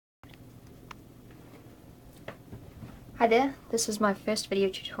Hi there, this is my first video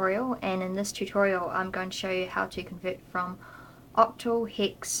tutorial, and in this tutorial I'm going to show you how to convert from octal,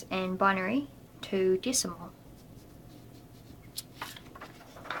 hex and binary to decimal.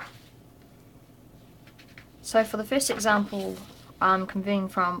 So for the first example I'm converting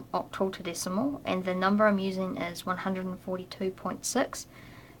from octal to decimal, and the number I'm using is 142.6,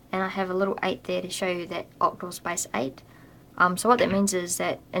 and I have a little 8 there to show you that octal is base 8. So what that means is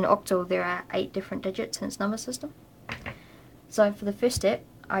that in octal there are 8 different digits in its number system. So for the first step,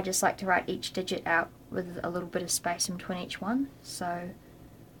 I just like to write each digit out with a little bit of space in between each one. So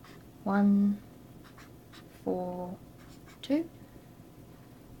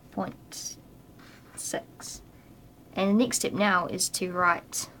 142.6. And the next step now is to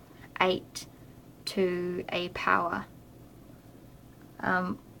write 8 to a power.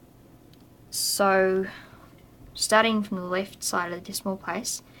 So starting from the left side of the decimal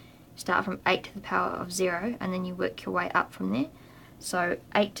place, start from 8 to the power of 0, and then you work your way up from there. So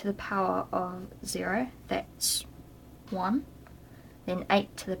 8 to the power of 0, that's 1. Then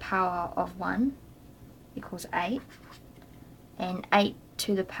 8 to the power of 1 equals 8. And 8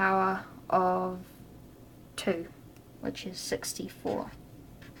 to the power of 2, which is 64.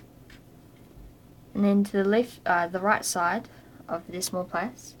 And then to the left, the right side of the decimal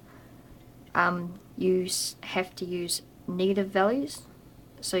place, you have to use negative values.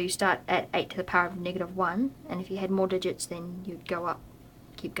 So you start at 8 to the power of negative 1, and if you had more digits then you'd go up,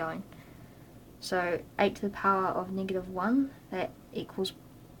 keep going. So 8 to the power of negative 1, that equals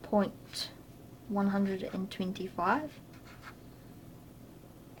 0.125.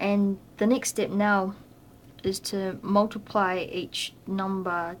 And the next step now is to multiply each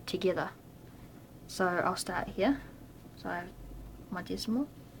number together. So I'll start here. So I have my decimal.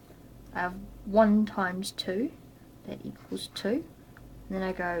 I have 1 times 2, that equals 2. And then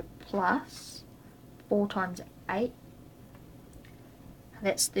I go plus 4 times 8,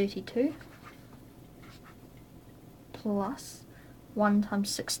 that's 32, plus 1 times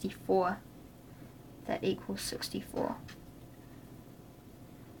 64, that equals 64.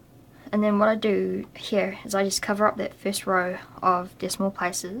 And then what I do here is I just cover up that first row of decimal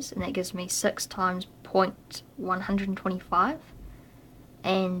places, and that gives me 6 times 0.125,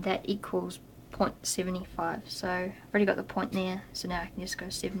 and that equals 0.75. So I've already got the point there, so now I can just go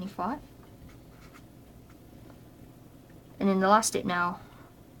 75. And then the last step now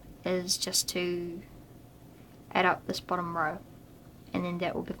is just to add up this bottom row, and then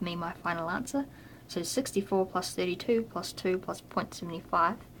that will give me my final answer. So 64 plus 32 plus 2 plus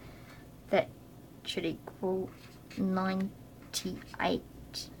 0.75, that should equal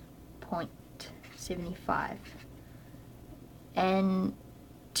 98.75. And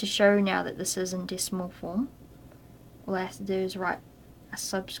to show now that this is in decimal form, all I have to do is write a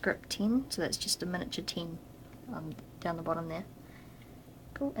subscript 10, so that's just a miniature 10 down the bottom there.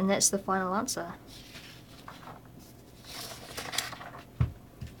 Cool, and that's the final answer.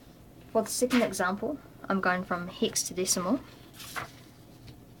 For the second example, I'm going from hex to decimal.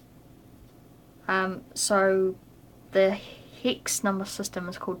 So the hex number system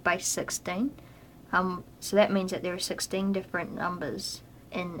is called base 16. So that means that there are 16 different numbers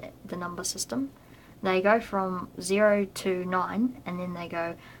in the number system. They go from 0 to 9, and then they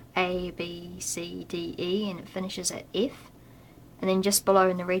go A, B, C, D, E, and it finishes at F. And then just below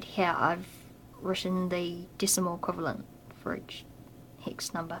in the red here I've written the decimal equivalent for each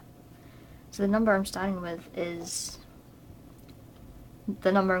hex number. So the number I'm starting with is,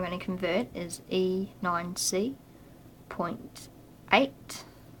 the number I'm going to convert is E9C.8, and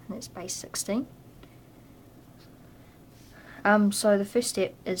it's base 16. So the first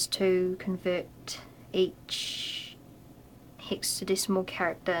step is to convert each hexadecimal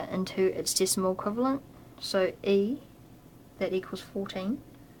character into its decimal equivalent. So E, that equals 14.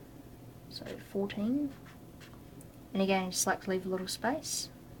 So 14. And again, I just like to leave a little space.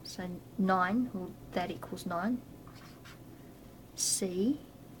 So 9, well, that equals 9. C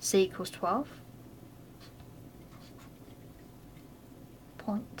equals 12.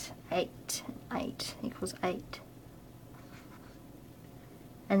 0.88 equals 8.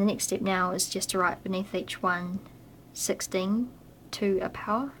 And the next step now is just to write beneath each one 16 to a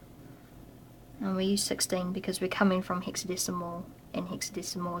power. And we use 16 because we're coming from hexadecimal, and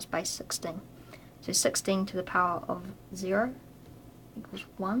hexadecimal is base 16. So 16 to the power of 0 equals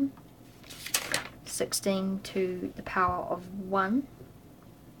 1. 16 to the power of 1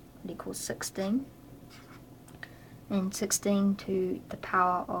 equals 16. And 16 to the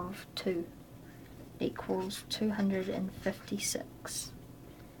power of 2 equals 256.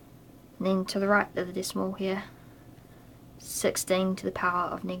 And then to the right of the decimal here, 16 to the power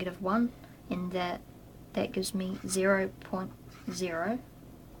of negative 1, and that that gives me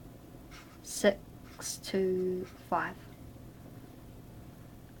 0.0625.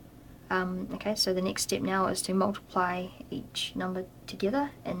 Okay, so the next step now is to multiply each number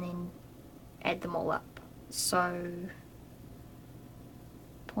together and then add them all up. So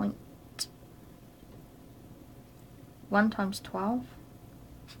 1 times 12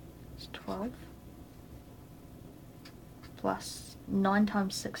 is 12, plus 9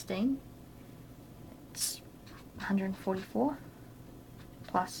 times 16, it's 144,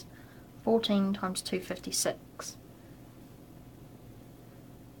 plus 14 times 256,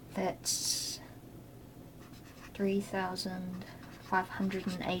 that's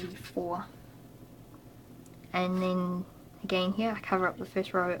 3,584. And then again here I cover up the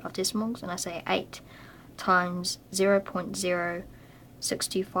first row of decimals and I say 8 times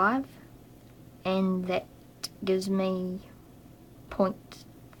 0.0625, and that gives me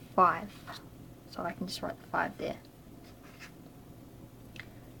 0.5, so I can just write the 5 there.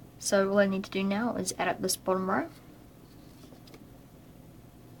 So all I need to do now is add up this bottom row.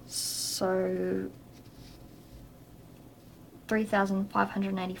 So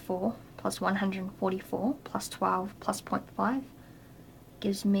 3,584 plus 144 plus 12 plus 0.5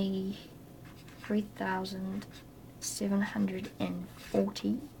 gives me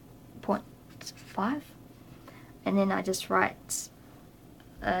 3,740.5, and then I just write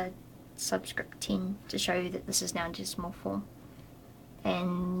a subscript 10 to show you that this is now in decimal form,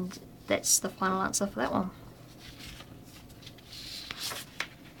 and that's the final answer for that one.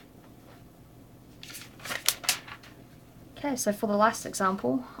 Okay, so for the last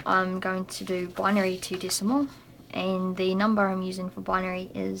example I'm going to do binary to decimal, and the number I'm using for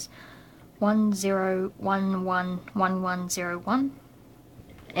binary is 10111101,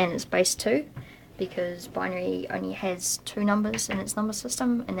 and it's base 2 because binary only has 2 numbers in its number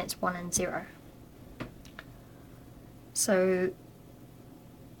system, and that's 1 and 0. So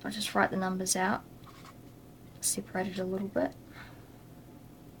I'll just write the numbers out, separated a little bit.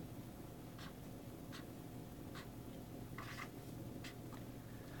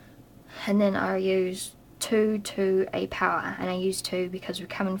 And then I use 2 to a power, and I use 2 because we're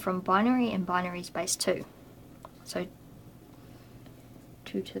coming from binary and binary is base 2. So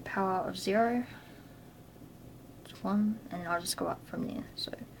 2 to the power of 0 is 1, and I'll just go up from there.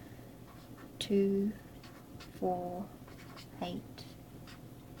 So 2, 4, 8,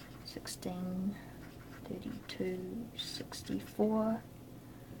 16, 32, 64,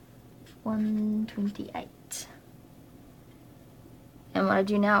 128. And what I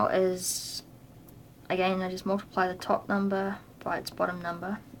do now is, again, I just multiply the top number by its bottom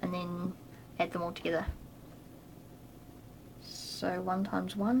number and then add them all together. So 1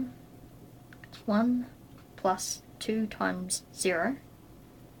 times 1, it's 1, plus 2 times 0,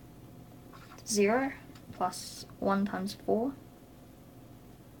 0, plus 1 times 4,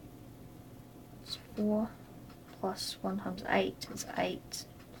 it's 4, plus 1 times 8 is 8,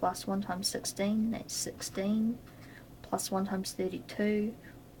 plus 1 times 16, that's 16, plus 1 times 32,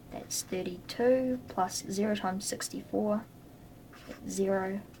 that's 32, plus 0 times 64, that's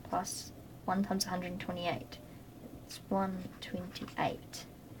 0, plus 1 times 128, it's 128.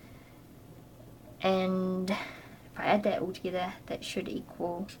 And if I add that all together, that should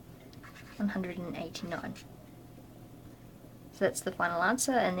equal 189. So that's the final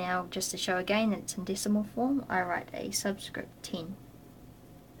answer, and now just to show again that it's in decimal form, I write a subscript 10.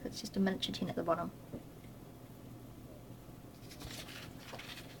 So it's just a miniature 10 at the bottom.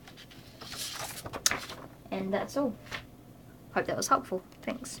 And that's all. Hope that was helpful.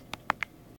 Thanks.